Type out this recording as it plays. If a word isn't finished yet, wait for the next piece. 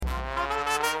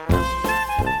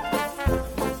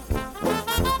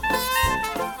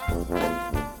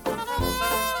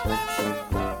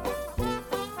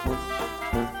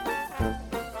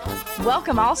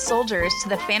Welcome all soldiers to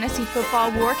the Fantasy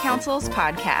Football War Council's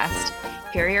podcast.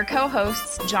 Here are your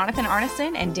co-hosts, Jonathan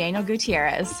Arneson and Daniel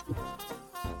Gutierrez.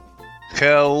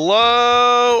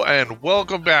 Hello, and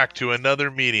welcome back to another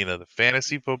meeting of the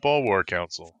Fantasy Football War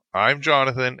Council. I'm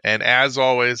Jonathan, and as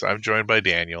always, I'm joined by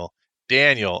Daniel.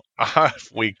 Daniel,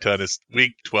 week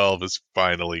 12 is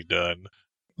finally done.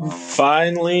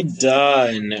 Finally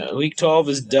done. Week 12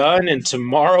 is done, and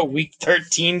tomorrow week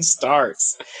 13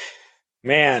 starts.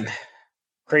 Man,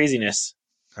 craziness.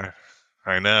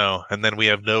 I know. And then we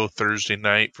have no Thursday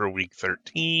night for week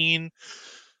 13.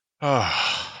 At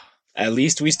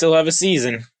least we still have a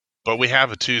season. But we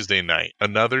have a Tuesday night.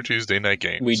 Another Tuesday night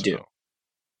game. We do.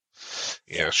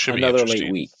 Yeah, it should be another interesting.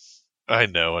 late week. I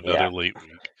know, another late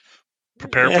week.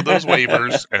 Prepare for those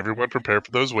waivers. Everyone prepare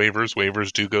for those waivers.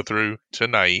 Waivers do go through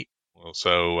tonight.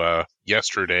 So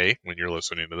yesterday, when you're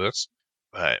listening to this.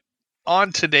 But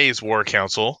on today's War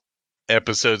Council,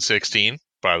 episode 16,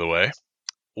 by the way,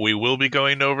 we will be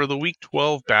going over the Week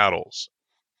 12 battles.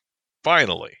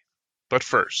 Finally. But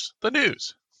first, the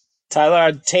news.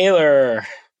 Tyler Taylor,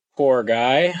 poor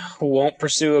guy, who won't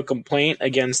pursue a complaint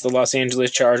against the Los Angeles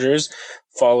Chargers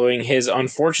following his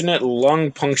unfortunate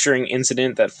lung-puncturing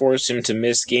incident that forced him to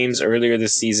miss games earlier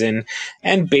this season,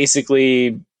 and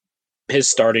basically his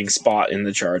starting spot in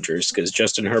the Chargers, because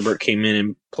Justin Herbert came in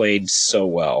and played so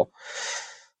well.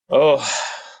 Oh,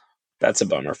 that's a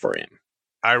bummer for him.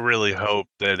 I really hope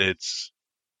that it's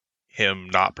him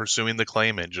not pursuing the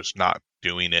claim and just not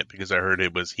doing it, because I heard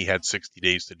he had 60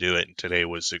 days to do it, and today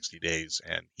was 60 days,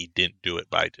 and he didn't do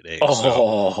it by today. Oh.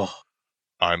 So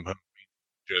I'm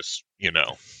just,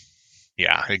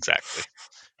 yeah, exactly.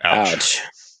 Ouch.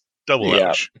 Double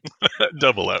ouch.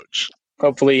 Double ouch.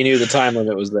 Hopefully you knew the time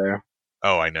limit was there.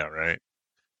 Oh, I know, right?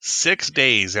 6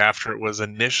 days after it was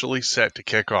initially set to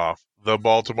kick off, the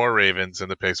Baltimore Ravens and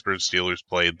the Pittsburgh Steelers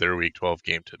played their Week 12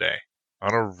 game today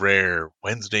on a rare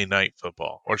Wednesday night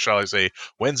football, or shall I say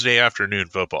Wednesday afternoon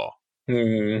football.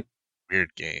 Mm-hmm.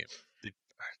 Weird game. Did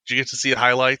you get to see the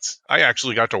highlights? I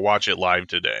actually got to watch it live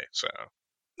today. So.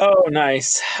 Oh,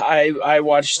 nice. I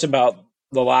watched about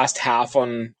the last half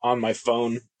on my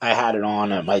phone. I had it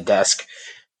on at my desk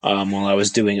while I was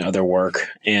doing other work,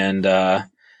 and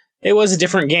it was a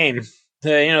different game.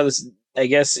 I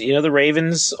guess the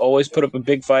Ravens always put up a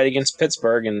big fight against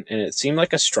Pittsburgh, and it seemed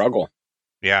like a struggle.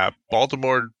 Yeah,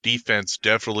 Baltimore defense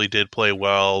definitely did play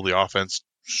well. The offense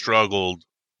struggled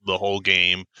the whole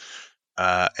game.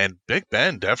 And Big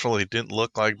Ben definitely didn't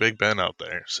look like Big Ben out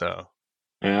there. So,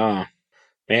 yeah,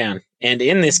 man. And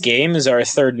in this game is our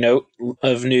third note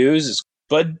of news.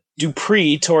 Bud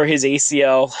Dupree tore his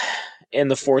ACL in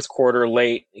the fourth quarter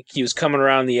late. He was coming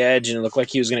around the edge, and it looked like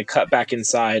he was going to cut back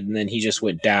inside, and then he just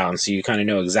went down. So you kind of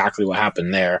know exactly what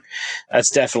happened there. That's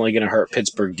definitely going to hurt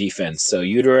Pittsburgh defense. So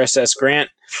Uterus S. Grant,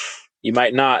 you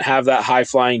might not have that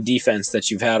high-flying defense that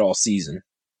you've had all season.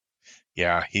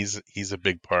 Yeah, he's a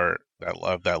big part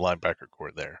of that linebacker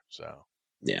core there. So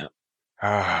yeah.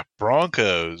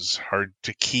 Broncos are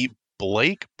to keep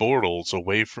Blake Bortles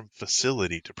away from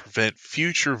facility to prevent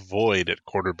future void at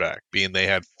quarterback, being they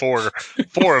had four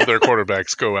of their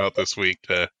quarterbacks go out this week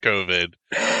to COVID.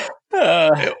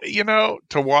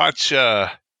 To watch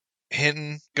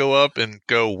Hinton go up and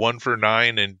go 1 for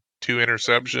 9 and 2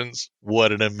 interceptions,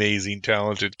 what an amazing,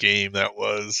 talented game that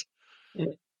was.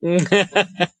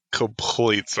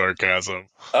 Complete sarcasm.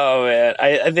 Oh, man.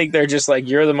 I think they're just like,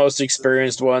 you're the most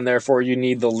experienced one, therefore you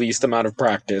need the least amount of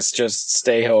practice. Just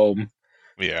stay home.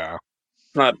 Yeah.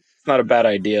 Not a bad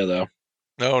idea, though.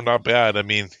 No, not bad. I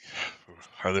mean,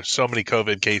 there's so many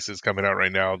COVID cases coming out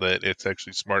right now that it's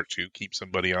actually smart to keep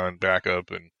somebody on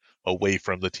backup and away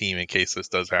from the team in case this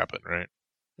does happen, right?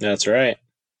 That's right.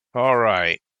 All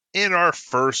right. In our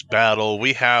first battle,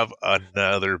 we have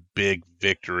another big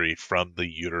victory from the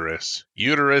Uterus.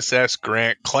 Uterus S.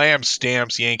 Grant clam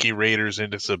stamps Yankee Raiders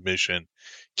into submission.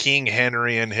 King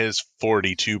Henry and his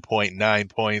 42.9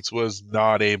 points was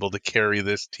not able to carry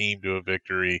this team to a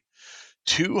victory.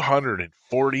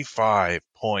 245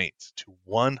 points to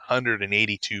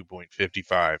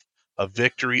 182.55. A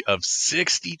victory of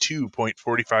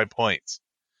 62.45 points.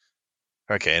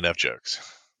 Okay, enough jokes.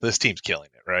 This team's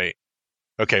killing it, right?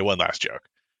 Okay, one last joke.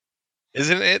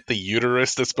 Isn't it the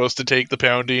Uterus that's supposed to take the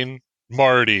pounding?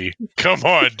 Marty, come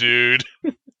on, dude.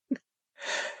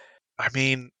 I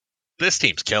mean, this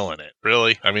team's killing it,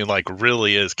 really. I mean,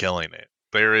 really is killing it.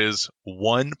 There is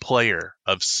one player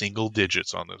of single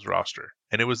digits on this roster,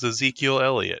 and it was Ezekiel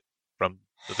Elliott from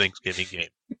the Thanksgiving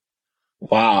game.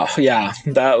 Wow, yeah,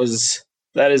 that is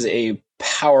a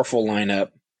powerful lineup.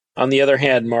 On the other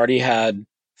hand, Marty had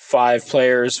 5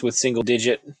 players with single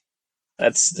digit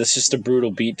That's just a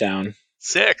brutal beatdown.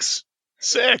 6.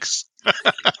 6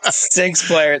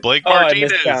 players. Blake I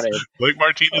Martinez. miscounted. Blake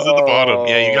Martinez at the bottom.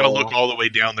 Yeah, you got to look all the way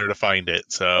down there to find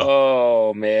it. So.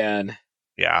 Oh man.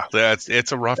 Yeah,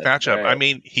 it's a rough matchup. Right. I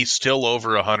mean, he's still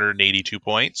over 182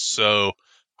 points, so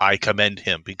I commend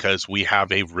him because we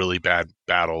have a really bad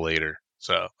battle later.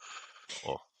 So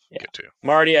we'll get to.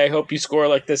 Marty, I hope you score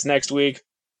like this next week.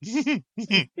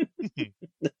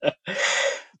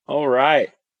 All right.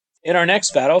 In our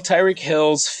next battle, Tyreek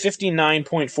Hill's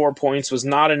 59.4 points was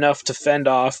not enough to fend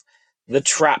off the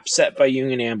trap set by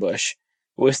Union Ambush,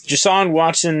 with Deshaun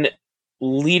Watson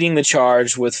leading the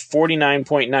charge with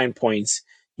 49.9 points.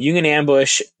 Union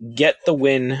Ambush get the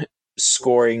win,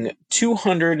 scoring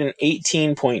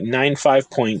 218.95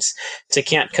 points to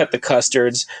Can't Cut the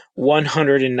Custard's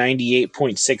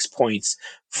 198.6 points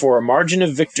for a margin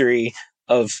of victory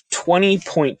of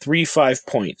 20.35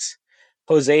 points.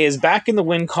 Jose is back in the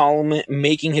win column,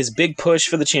 making his big push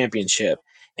for the championship,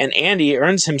 and Andy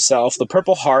earns himself the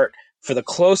Purple Heart for the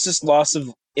closest loss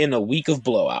in a week of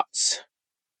blowouts.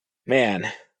 Man.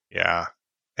 Yeah.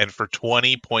 And for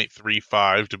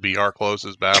 20.35 to be our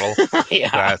closest battle, yeah.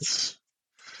 That's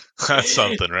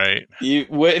something, right?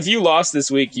 If you lost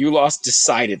this week, you lost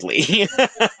decidedly.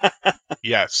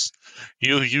 Yes.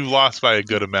 You lost by a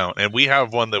good amount. And we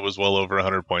have one that was well over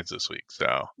 100 points this week.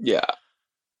 So yeah.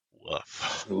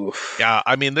 Woof. Oof. Yeah,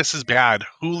 I mean, this is bad.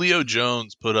 Julio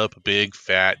Jones put up a big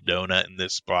fat donut in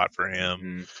this spot for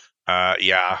him.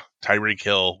 Yeah, Tyreek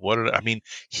Hill.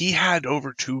 He had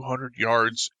over 200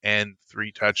 yards and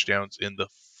 3 touchdowns in the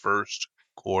first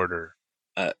quarter.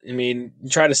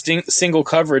 Try to single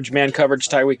coverage, man coverage,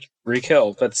 Tyreek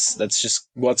Hill. That's just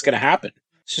what's going to happen.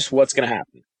 It's just what's going to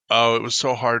happen. Oh, it was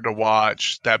so hard to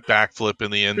watch that backflip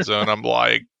in the end zone. I'm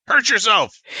like, hurt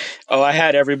yourself. Oh, I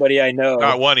had everybody I know.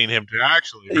 Not wanting him to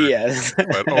actually hurt. Yeah.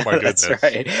 But, oh my goodness. That's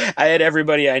right. I had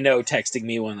everybody I know texting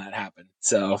me when that happened.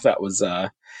 So that was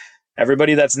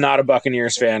everybody that's not a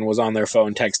Buccaneers fan was on their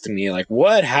phone texting me like,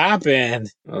 what happened?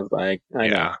 I was like, I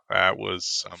know. That was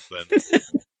something.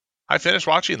 I finished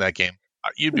watching that game.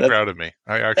 You'd be proud of me.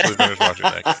 I actually finished watching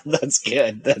that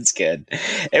game. That's good.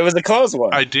 It was a close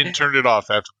one. I didn't turn it off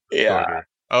after the quarter.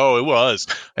 Oh, it was.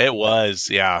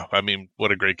 Yeah. I mean,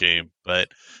 what a great game. But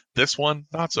this one,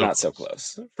 not so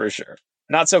close, for sure.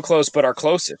 Not so close, but our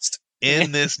closest.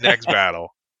 In this next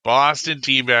battle, Boston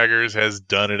Teabaggers has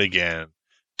done it again,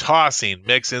 tossing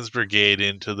Mixon's Brigade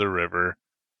into the river.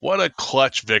 What a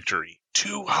clutch victory.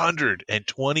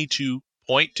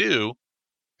 222.2.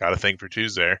 Got a thing for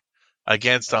twos there.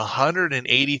 Against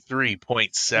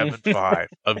 183.75.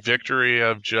 A victory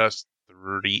of just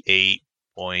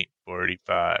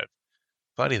 38.45.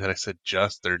 Funny that I said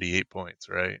just 38 points,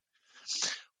 right?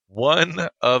 One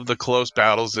of the close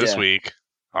battles this week.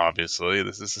 Obviously,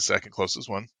 this is the second closest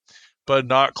one. But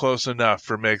not close enough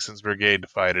for Mixon's Brigade to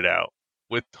fight it out.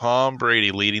 With Tom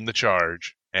Brady leading the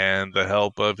charge and the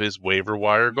help of his waiver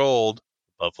wire gold,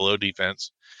 Buffalo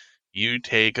defense, you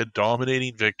take a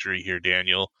dominating victory here,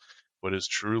 Daniel. What is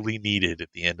truly needed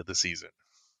at the end of the season.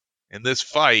 In this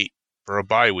fight for a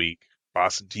bye week,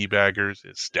 Boston Teabaggers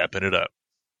is stepping it up.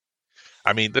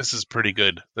 I mean, this is pretty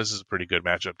good. This is a pretty good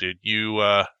matchup, dude. You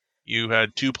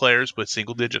had 2 players with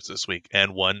single digits this week,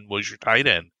 and one was your tight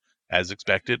end, as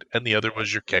expected, and the other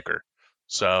was your kicker.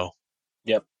 So,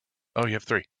 yep. Oh, you have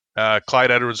 3. Clyde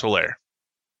Edwards-Helaire.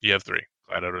 You have 3.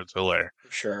 Clyde Edwards-Helaire.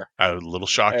 Sure. I was a little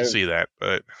shocked to see that,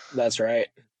 but that's right.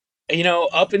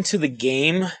 Up into the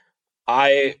game,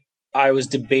 I was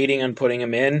debating on putting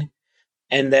him in,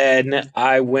 and then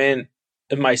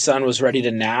my son was ready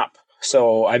to nap,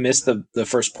 so I missed the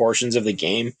first portions of the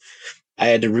game. I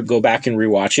had to go back and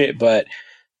rewatch it, but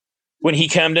when he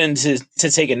came in to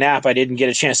take a nap, I didn't get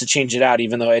a chance to change it out,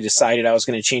 even though I decided I was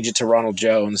going to change it to Ronald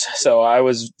Jones. So I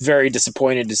was very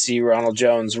disappointed to see Ronald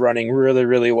Jones running really,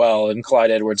 really well and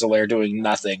Clyde Edwards-Helaire doing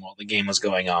nothing while the game was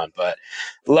going on. But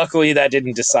luckily, that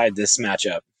didn't decide this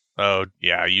matchup. Oh,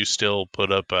 yeah, you still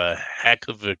put up a heck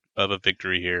of a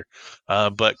victory here.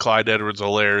 But Clyde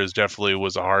Edwards-Helaire definitely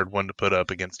was a hard one to put up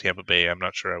against Tampa Bay. I'm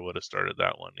not sure I would have started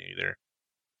that one either.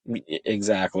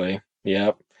 Exactly.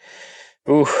 Yep.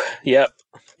 Ooh, yep.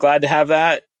 Glad to have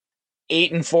that.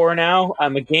 8-4 now.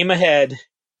 I'm a game ahead.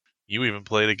 You even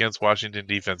played against Washington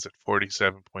defense at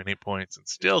 47.8 points and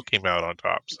still came out on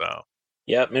top. So.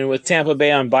 Yep, and with Tampa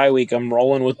Bay on bye week, I'm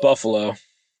rolling with Buffalo.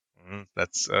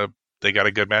 That's they got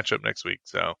a good matchup next week.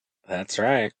 So. That's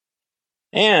right.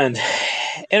 And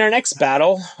in our next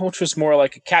battle, which was more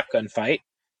like a cap gun fight,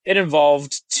 it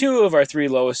involved 2 of our 3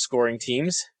 lowest scoring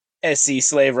teams. SC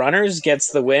Slave Runners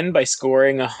gets the win by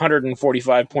scoring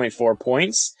 145.4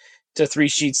 points to 3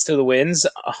 sheets to the wins,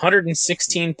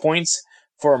 116 points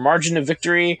for a margin of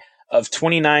victory of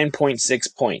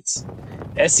 29.6 points.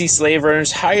 SC Slave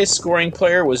Runner's highest scoring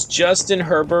player was Justin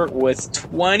Herbert with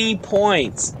 20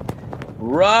 points.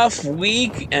 Rough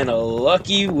week and a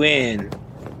lucky win.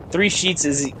 3 sheets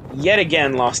is yet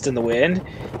again lost in the wind,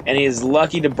 and he is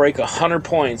lucky to break 100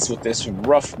 points with this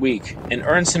rough week and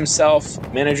earns himself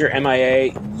manager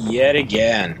MIA yet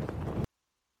again.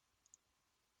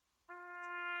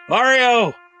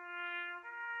 Mario!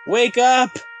 Wake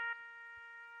up!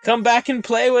 Come back and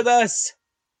play with us!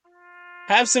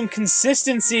 Have some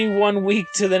consistency one week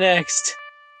to the next.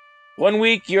 One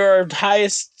week you're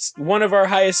one of our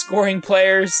highest scoring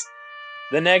players.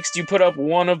 The next you put up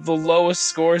one of the lowest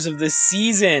scores of the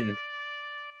season.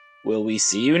 Will we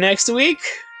see you next week?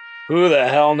 Who the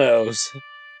hell knows?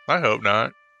 I hope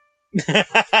not.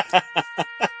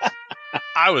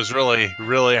 I was really,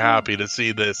 really happy to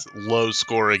see this low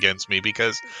score against me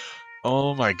because,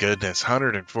 oh my goodness,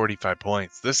 145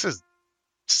 points. This is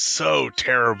so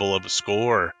terrible of a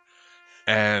score.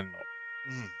 And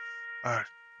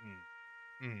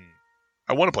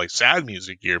I want to play sad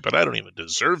music here, but I don't even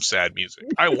deserve sad music.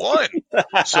 I won.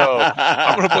 So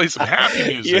I'm going to play some happy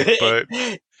music, but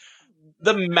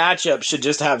the matchup should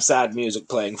just have sad music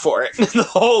playing for it. The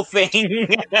whole thing.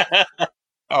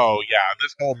 Oh, yeah,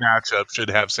 this whole matchup should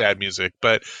have sad music,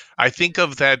 but I think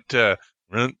of that,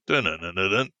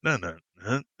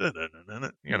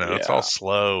 it's all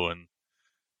slow, and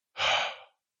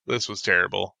this was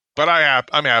terrible. But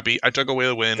I'm happy. I took away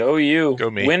the win. Go you. Go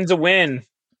me. Win's a win.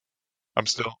 I'm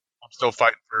still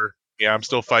fighting I'm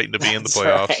still fighting to be in the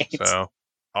playoffs, right. So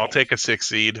I'll take a 6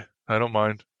 seed. I don't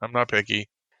mind. I'm not picky.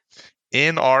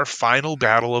 In our final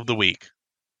battle of the week,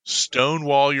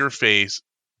 Stonewall Your Face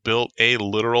built a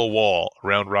literal wall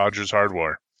around Rogers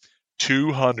Hardware,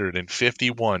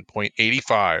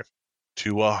 251.85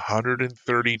 to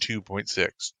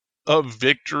 132.6, a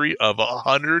victory of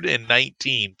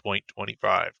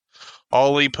 119.25.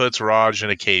 Ollie puts Raj in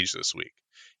a cage this week.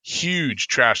 Huge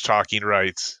trash talking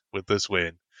rights with this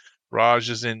win. Raj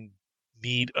is in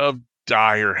need of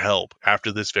dire help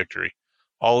after this victory.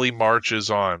 Ollie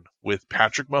marches on with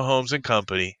Patrick Mahomes and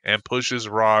company and pushes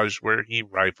Raj where he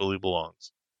rightfully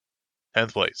belongs.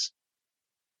 10th place.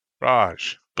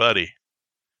 Raj, buddy,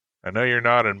 I know you're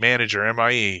not a manager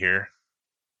MIE here,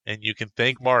 and you can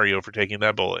thank Mario for taking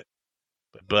that bullet.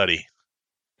 But, buddy,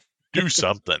 do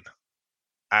something.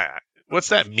 What's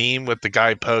that meme with the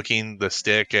guy poking the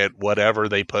stick at whatever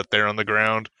they put there on the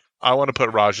ground? I want to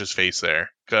put Raj's face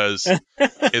there, because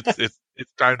it's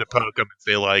time to poke him and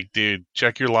say, like, dude,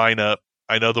 check your lineup.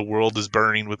 I know the world is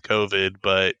burning with COVID,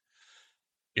 but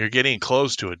you're getting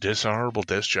close to a dishonorable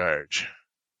discharge.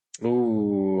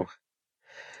 Ooh.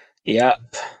 Yep.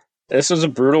 This was a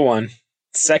brutal one.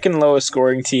 Second lowest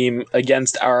scoring team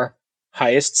against our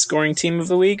highest scoring team of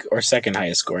the week, or second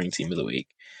highest scoring team of the week?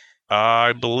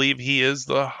 I believe he is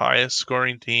the highest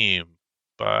scoring team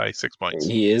by 6 points.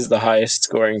 He is the highest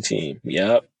scoring team.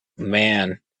 Yep.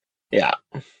 Man. Yeah.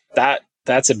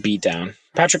 That's a beatdown.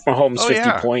 Patrick Mahomes,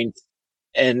 50 points.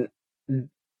 And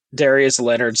Darius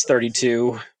Leonard's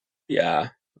 32. Yeah.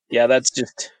 Yeah, that's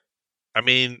just... I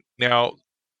mean, now,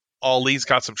 Ollie's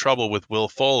got some trouble with Will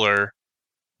Fuller.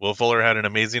 Will Fuller had an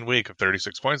amazing week of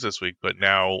 36 points this week, but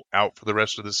now out for the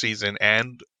rest of the season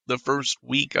and the first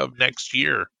week of next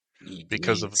year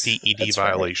because of PED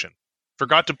violation. Right.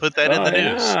 Forgot to put that in the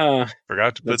news.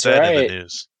 Forgot to put that in the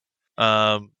news.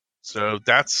 So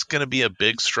that's going to be a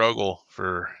big struggle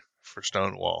for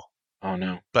Stonewall. Oh,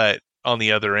 no. But on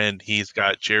the other end, he's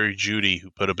got Jerry Judy, who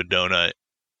put up a donut.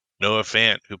 Noah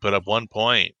Fant, who put up 1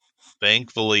 point.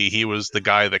 Thankfully, he was the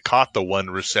guy that caught the one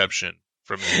reception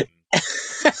from Newton.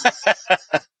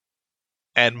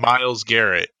 And Myles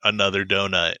Garrett, another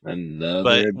donut.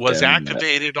 Was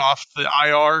activated off the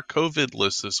IR COVID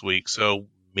list this week, so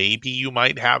maybe you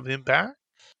might have him back?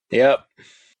 Yep.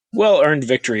 Well-earned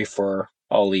victory for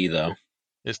Ollie, though.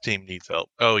 His team needs help.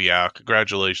 Oh, yeah.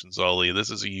 Congratulations, Ollie.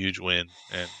 This is a huge win,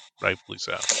 and rightfully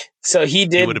so. So he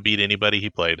would have beat anybody he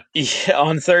played. Yeah,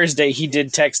 on Thursday, he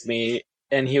did text me,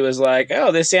 and he was like,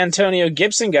 oh, this Antonio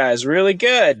Gibson guy is really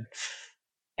good.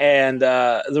 And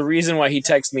the reason why he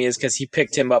texted me is because he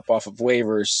picked him up off of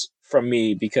waivers from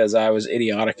me because I was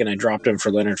idiotic and I dropped him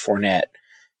for Leonard Fournette.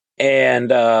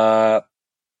 And I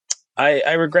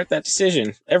regret that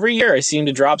decision. Every year I seem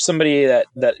to drop somebody that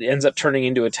ends up turning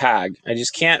into a tag. I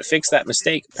just can't fix that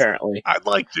mistake, apparently. I'd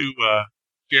like to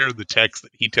share the text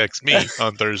that he texted me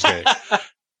on Thursday.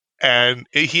 And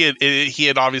he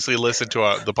had obviously listened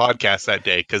to the podcast that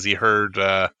day because he heard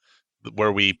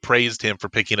where we praised him for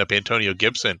picking up Antonio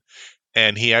Gibson.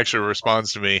 And he actually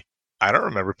responds to me, I don't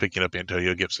remember picking up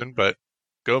Antonio Gibson, but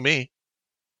go me.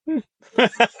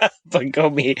 But go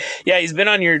me. Yeah, he's been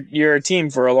on your team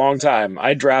for a long time.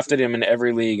 I drafted him in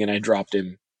every league and I dropped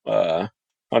him,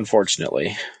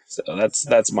 unfortunately. So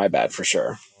that's my bad for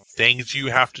sure. Things you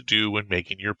have to do when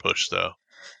making your push, though.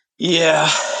 Yeah.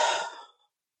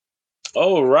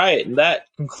 All right, and that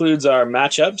concludes our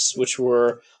matchups, which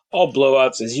were all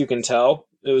blowouts, as you can tell.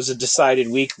 It was a decided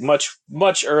week, much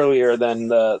earlier than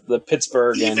the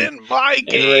Pittsburgh Even my and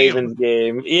game. Ravens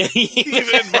game.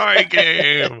 Even my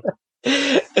game.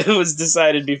 It was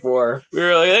decided before. We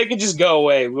were like, they could just go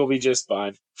away. We'll be just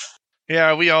fine.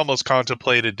 Yeah, we almost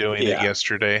contemplated doing it Yeah.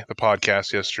 yesterday, the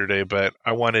podcast yesterday, but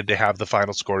I wanted to have the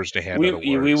final scores to hand out awards.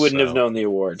 We wouldn't have known the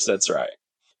awards. That's right.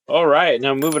 All right,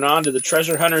 now moving on to the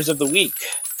Treasure Hunters of the Week.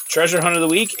 Treasure Hunter of the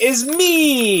Week is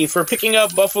me for picking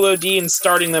up Buffalo D and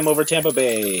starting them over Tampa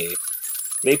Bay.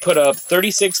 They put up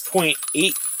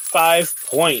 36.85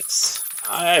 points.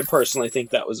 I personally think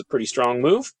that was a pretty strong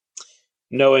move,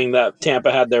 knowing that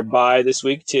Tampa had their bye this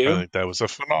week I too. think that was a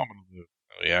phenomenal move.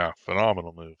 Oh, yeah,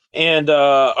 phenomenal move. And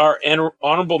our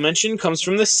honorable mention comes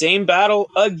from the same battle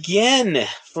again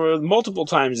for multiple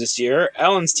times this year.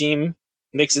 Alan's team,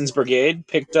 Mixon's Brigade,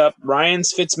 picked up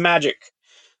Ryan's Fitzmagic,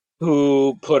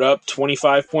 who put up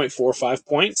 25.45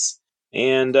 points.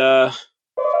 And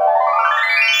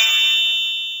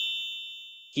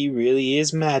he really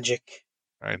is magic.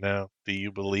 I know. Do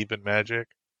you believe in magic?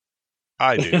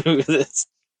 I do.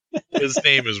 His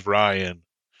name is Ryan.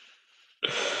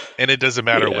 And it doesn't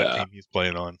matter what team he's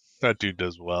playing on. That dude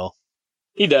does well.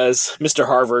 He does. Mr.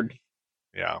 Harvard.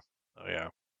 Yeah. Oh, yeah.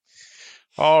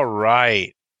 All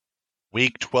right.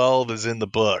 Week 12 is in the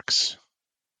books.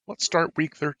 Let's start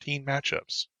Week 13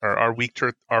 matchups. Or our Week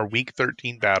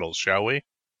 13 battles, shall we?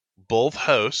 Both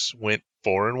hosts went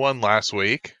 4-1 last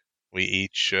week. We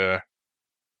each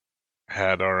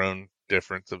had our own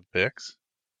difference of picks.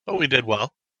 But we did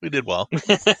well.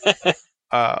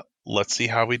 Let's see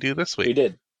how we do this week. We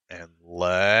did. And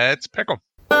let's pick them.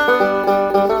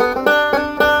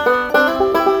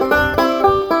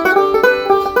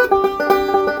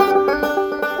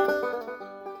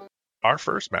 Our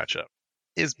first matchup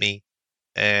is me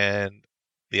and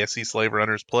the SC Slave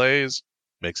Runners plays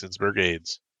Mixon's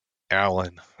Brigades.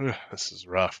 Alan, this is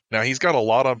rough. Now, he's got a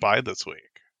lot on bye this week.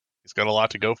 He's got a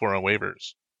lot to go for on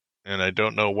waivers. And I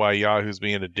don't know why Yahoo's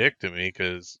being a dick to me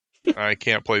because I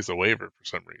can't place a waiver for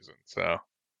some reason. So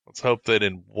let's hope that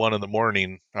in 1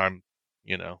 a.m, I'm,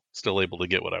 still able to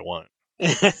get what I want.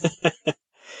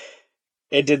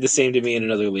 It did the same to me in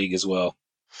another league as well.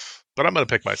 But I'm going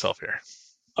to pick myself here.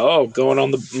 Oh, going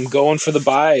for the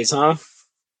buys, huh?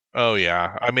 Oh,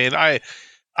 yeah. I mean,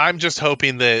 I'm just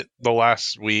hoping that the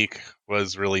last week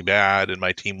was really bad and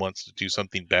my team wants to do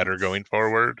something better going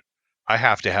forward. I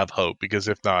have to have hope because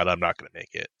if not, I'm not going to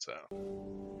make it. So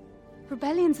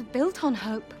rebellions are built on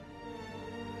hope.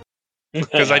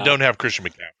 Because I don't have Christian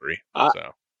McCaffrey.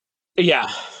 So yeah,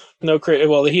 no.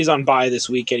 Well, he's on bye this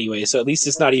week anyway, so at least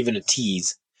it's not even a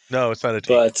tease. No, it's not a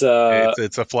tease. But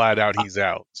it's a flat out he's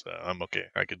out. So I'm okay.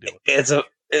 I can deal with it.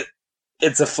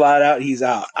 It's a flat out he's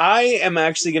out. I am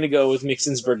actually going to go with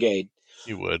Mixon's Brigade.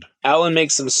 You would. Alan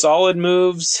makes some solid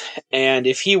moves, and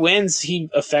if he wins, he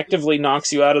effectively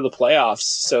knocks you out of the playoffs.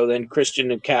 So then Christian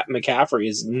McCaffrey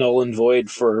is null and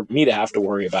void for me to have to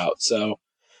worry about. So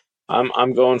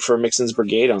I'm going for Mixon's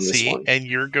Brigade on this one. And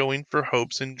you're going for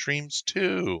hopes and dreams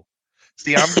too.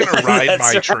 See, I'm going to ride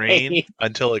my train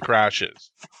until it crashes.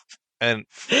 And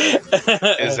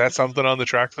is that something on the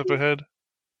tracks up ahead?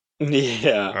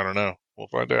 Yeah. I don't know. We'll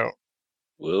find out.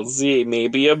 We'll see.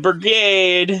 Maybe a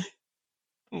brigade.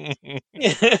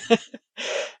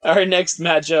 Our next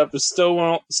matchup is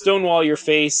Stonewall Your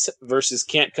Face versus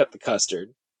Can't Cut the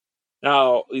Custard.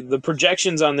 Now, the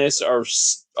projections on this are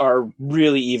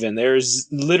really even. There's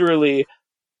literally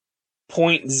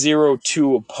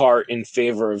 0.02 apart in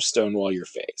favor of Stonewall Your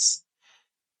Face.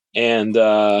 And,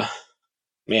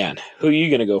 man, who are you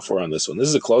going to go for on this one? This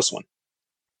is a close one.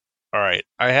 All right.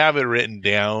 I have it written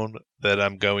down that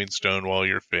I'm going Stonewall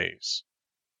Your Face.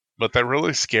 But that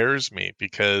really scares me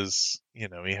because, he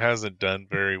hasn't done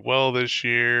very well this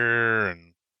year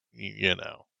and,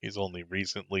 he's only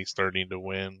recently starting to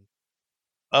win.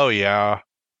 Oh, yeah.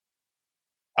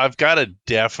 I've got to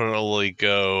definitely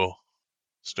go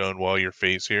Stonewall Your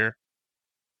Face here.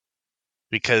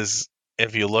 Because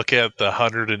if you look at the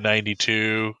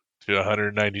 192 to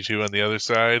 192 on the other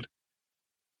side,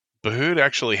 Bahoud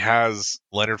actually has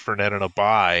Leonard Fournette on a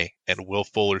bye and Will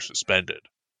Fuller suspended.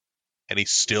 And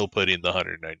he's still putting the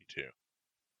 192.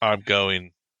 I'm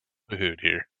going Bahoud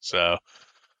here. So,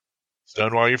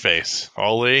 Stonewall Your Face.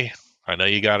 Ollie, I know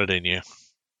you got it in you.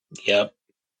 Yep.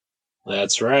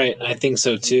 That's right. I think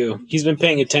so too. He's been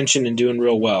paying attention and doing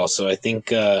real well, so I think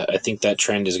that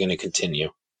trend is going to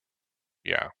continue.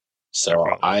 Yeah. So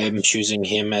Definitely. I am choosing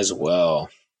him as well.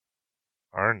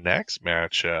 Our next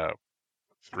matchup,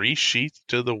 3 Sheets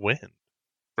to the Wind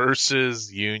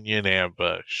versus Union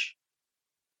Ambush.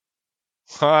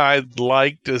 I'd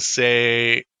like to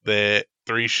say that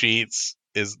 3 Sheets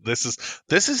is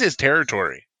his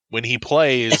territory. When he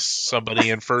plays somebody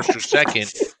in first or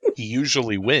second, he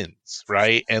usually wins,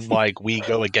 right? And we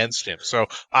go against him. So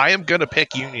I am gonna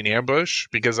pick Union Ambush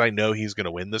because I know he's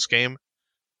gonna win this game.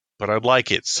 But I'd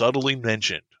like it subtly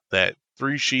mentioned that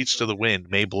 3 Sheets to the Wind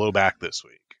may blow back this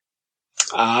week.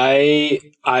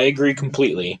 I agree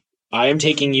completely. I am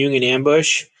taking Union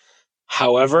Ambush.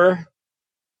 However,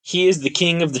 he is the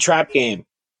king of the trap game.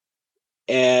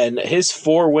 And his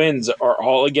 4 wins are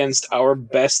all against our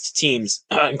best teams,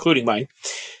 including mine.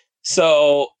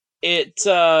 So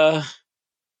it'll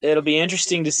be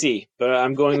interesting to see. But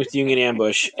I'm going with Union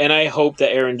Ambush, and I hope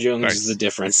that Aaron Jones is the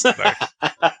difference. Nice.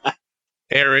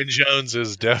 Aaron Jones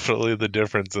is definitely the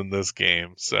difference in this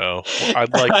game. So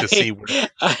I'd like to see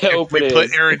if we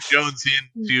put Aaron Jones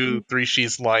into 3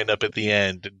 Sheets lineup at the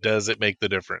end. Does it make the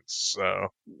difference? So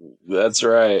that's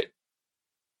right.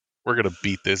 We're going to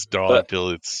beat this dog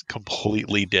till it's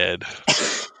completely dead.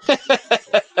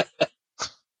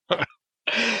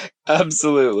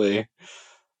 Absolutely.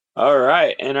 All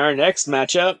right. And our next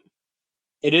matchup,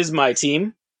 it is my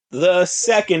team, the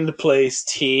second place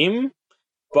team,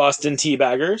 Boston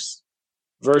Teabaggers,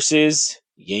 versus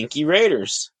Yankee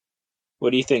Raiders. What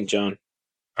do you think, John?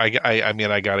 I mean,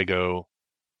 I got to go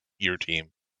your team.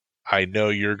 I know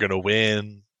you're going to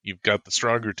win. You've got the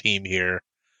stronger team here.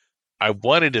 I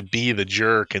wanted to be the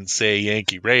jerk and say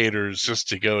Yankee Raiders just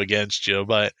to go against you,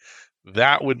 but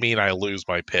that would mean I lose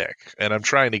my pick. And I'm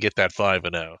trying to get that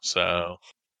 5-0. So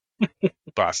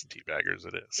Boston Teabaggers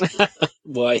it is.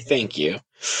 Well, thank you.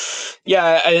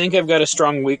 Yeah, I think I've got a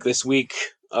strong week this week.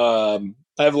 I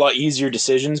have a lot easier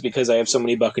decisions because I have so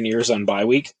many Buccaneers on bye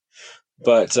week.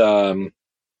 But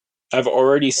I've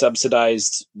already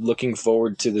subsidized looking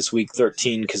forward to this week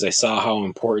 13 because I saw how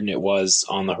important it was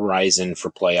on the horizon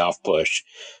for playoff push.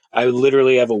 I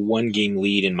literally have a 1-game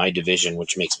lead in my division,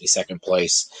 which makes me second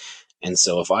place. And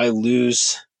so if I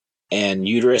lose and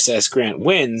Uterus S. Grant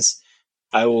wins,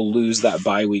 I will lose that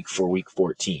bye week for week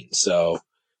 14. So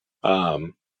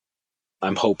I'm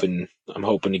hoping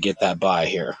to get that bye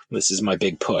here. This is my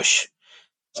big push.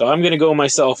 So I'm going to go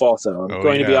myself also. I'm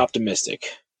going to be optimistic.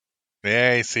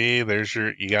 Yeah, see,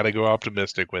 you got to go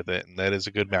optimistic with it, and that is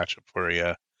a good matchup for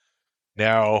you.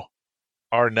 Now,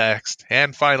 our next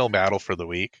and final battle for the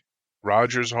week,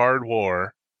 Rogers Hard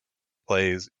War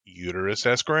plays Uterus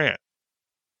S. Grant.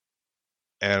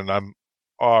 And I'm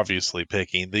obviously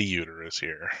picking the Uterus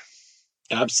here.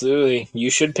 Absolutely. You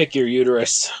should pick your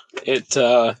Uterus.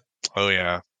 Oh,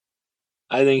 yeah.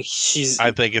 I think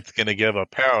it's going to give a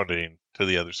pounding to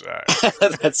the other side.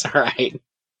 That's right.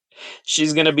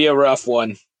 She's going to be a rough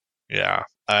one. Yeah.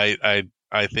 I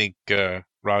think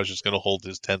Raj is going to hold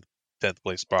his 10th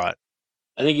place spot.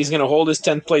 I think he's going to hold his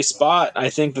 10th place spot.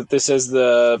 I think that this has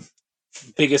the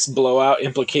biggest blowout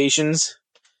implications.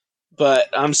 But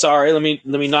I'm sorry. Let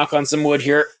me knock on some wood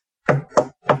here.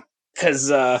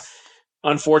 Because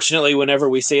unfortunately, whenever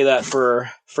we say that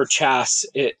for Chas,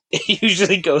 it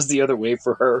usually goes the other way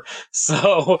for her.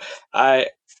 So I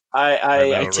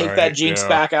take that jinx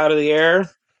back out of the air,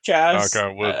 Chas.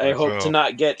 I hope to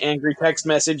not get angry text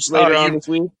message later on this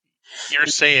week. You're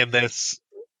saying this.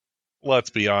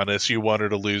 Let's be honest. You want her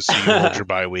to lose, so you hold your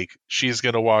bye week. She's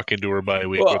going to walk into her bye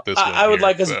week with this win. I would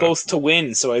like us both to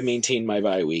win, so I maintain my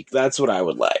bye week. That's what I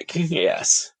would like.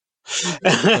 Yes.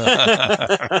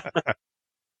 But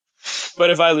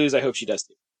if I lose, I hope she does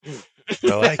too.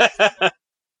 I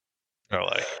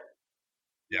like.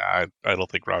 Yeah, I don't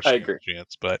think Raj has a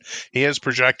chance, but he is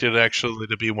projected actually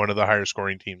to be one of the higher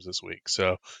scoring teams this week.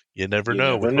 So you never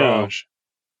know with Raj.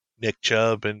 Nick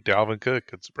Chubb and Dalvin Cook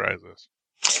could surprise us.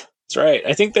 That's right.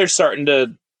 I think they're starting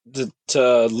to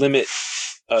limit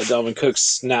Dalvin Cook's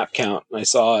snap count. I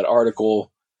saw an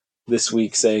article this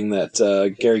week saying that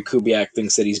Gary Kubiak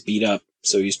thinks that he's beat up,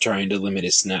 so he's trying to limit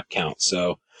his snap count.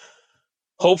 So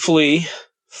hopefully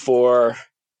for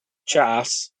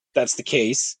Chas, that's the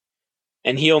case.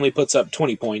 And he only puts up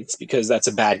 20 points because that's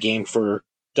a bad game for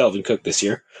Dalvin Cook this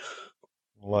year.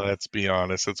 Let's be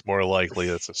honest. It's more likely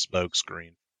it's a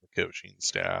smokescreen for the coaching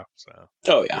staff. So.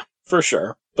 Oh, yeah, for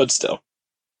sure. But still,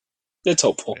 it's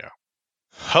hopeful. Yeah.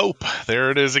 Hope.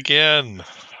 There it is again.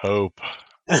 Hope.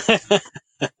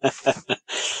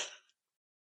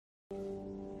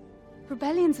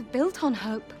 Rebellions are built on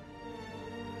hope.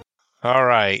 All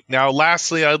right. Now,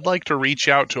 lastly, I'd like to reach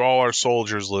out to all our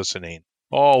soldiers listening.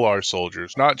 All our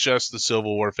soldiers, not just the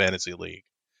Civil War Fantasy League.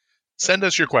 Send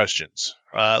us your questions.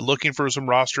 Looking for some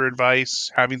roster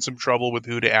advice, having some trouble with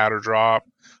who to add or drop.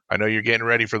 I know you're getting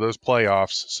ready for those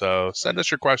playoffs, so send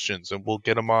us your questions and we'll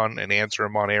get them on and answer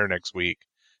them on air next week.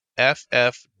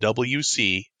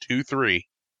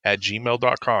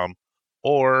 ffwc23@gmail.com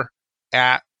or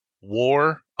at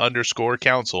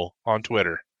war_council on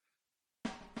Twitter.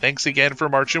 Thanks again for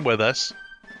marching with us.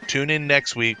 Tune in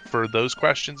next week for those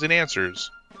questions and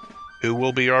answers. Who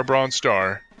will be our Bronze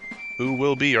Star? Who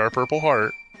will be our Purple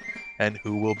Heart? And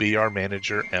who will be our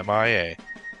manager MIA?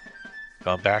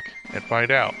 Come back and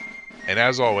find out. And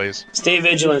as always, Stay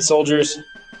vigilant, soldiers.